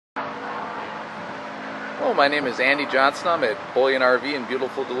Hello, my name is Andy Johnson. I'm at Bullion RV in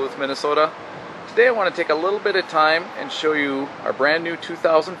beautiful Duluth, Minnesota. Today I want to take a little bit of time and show you our brand new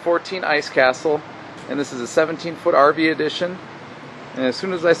 2014 Ice Castle. And this is a 17-foot RV edition. And as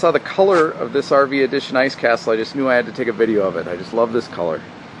soon as I saw the color of this RV edition Ice Castle, I just knew I had to take a video of it. I just love this color.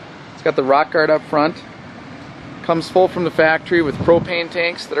 It's got the rock guard up front. Comes full from the factory with propane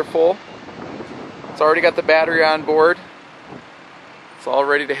tanks that are full. It's already got the battery on board. It's all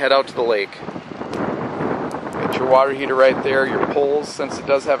ready to head out to the lake. Got your water heater right there, your poles, since it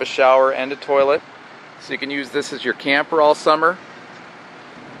does have a shower and a toilet. So you can use this as your camper all summer.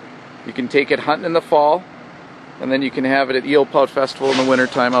 You can take it hunting in the fall, and then you can have it at Eel Pout Festival in the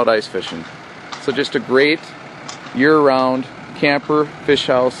wintertime out ice fishing. So just a great year-round camper, fish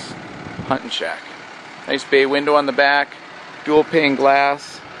house, hunting shack. Nice bay window on the back, dual pane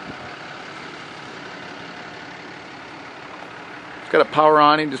glass. It's got a power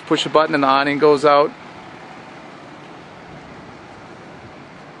awning, just push a button and the awning goes out.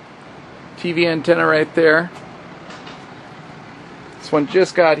 TV antenna right there. This one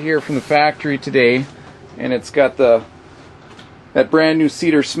just got here from the factory today, and it's got that brand new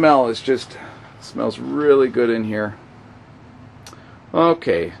cedar smell. Smells really good in here.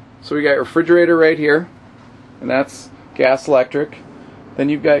 Okay, so we got your refrigerator right here, and that's gas electric. Then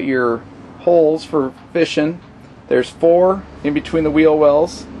you've got your holes for fishing. There's 4 in between the wheel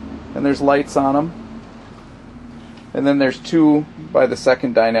wells, and there's lights on them. And then there's 2 by the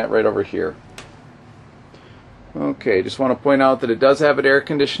second dinette right over here. Okay, just want to point out that it does have air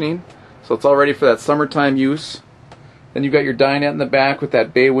conditioning, so it's all ready for that summertime use. Then you've got your dinette in the back with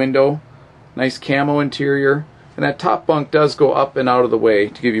that bay window, nice camo interior, and that top bunk does go up and out of the way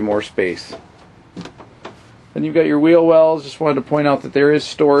to give you more space. Then you've got your wheel wells. Just wanted to point out that there is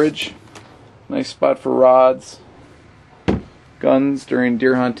storage. Nice spot for rods, guns during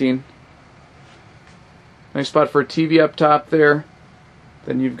deer hunting. Nice spot for a TV up top there.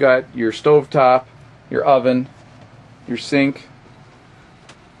 Then you've got your stove top, your oven, your sink,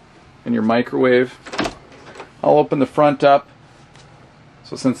 and your microwave. I'll open the front up.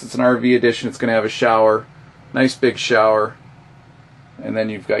 So since it's an RV edition, it's going to have a shower. Nice big shower. And then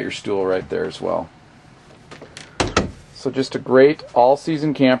you've got your stool right there as well. So just a great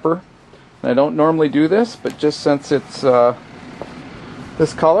all-season camper. And I don't normally do this, but just since it's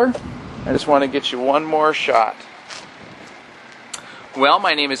this color, I just want to get you one more shot. Well,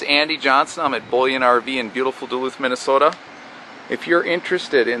 my name is Andy Johnson. I'm at Bullion RV in beautiful Duluth, Minnesota. If you're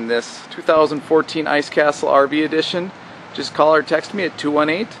interested in this 2014 Ice Castle RV edition, just call or text me at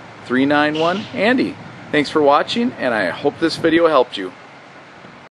 218-391-ANDY. Thanks for watching, and I hope this video helped you.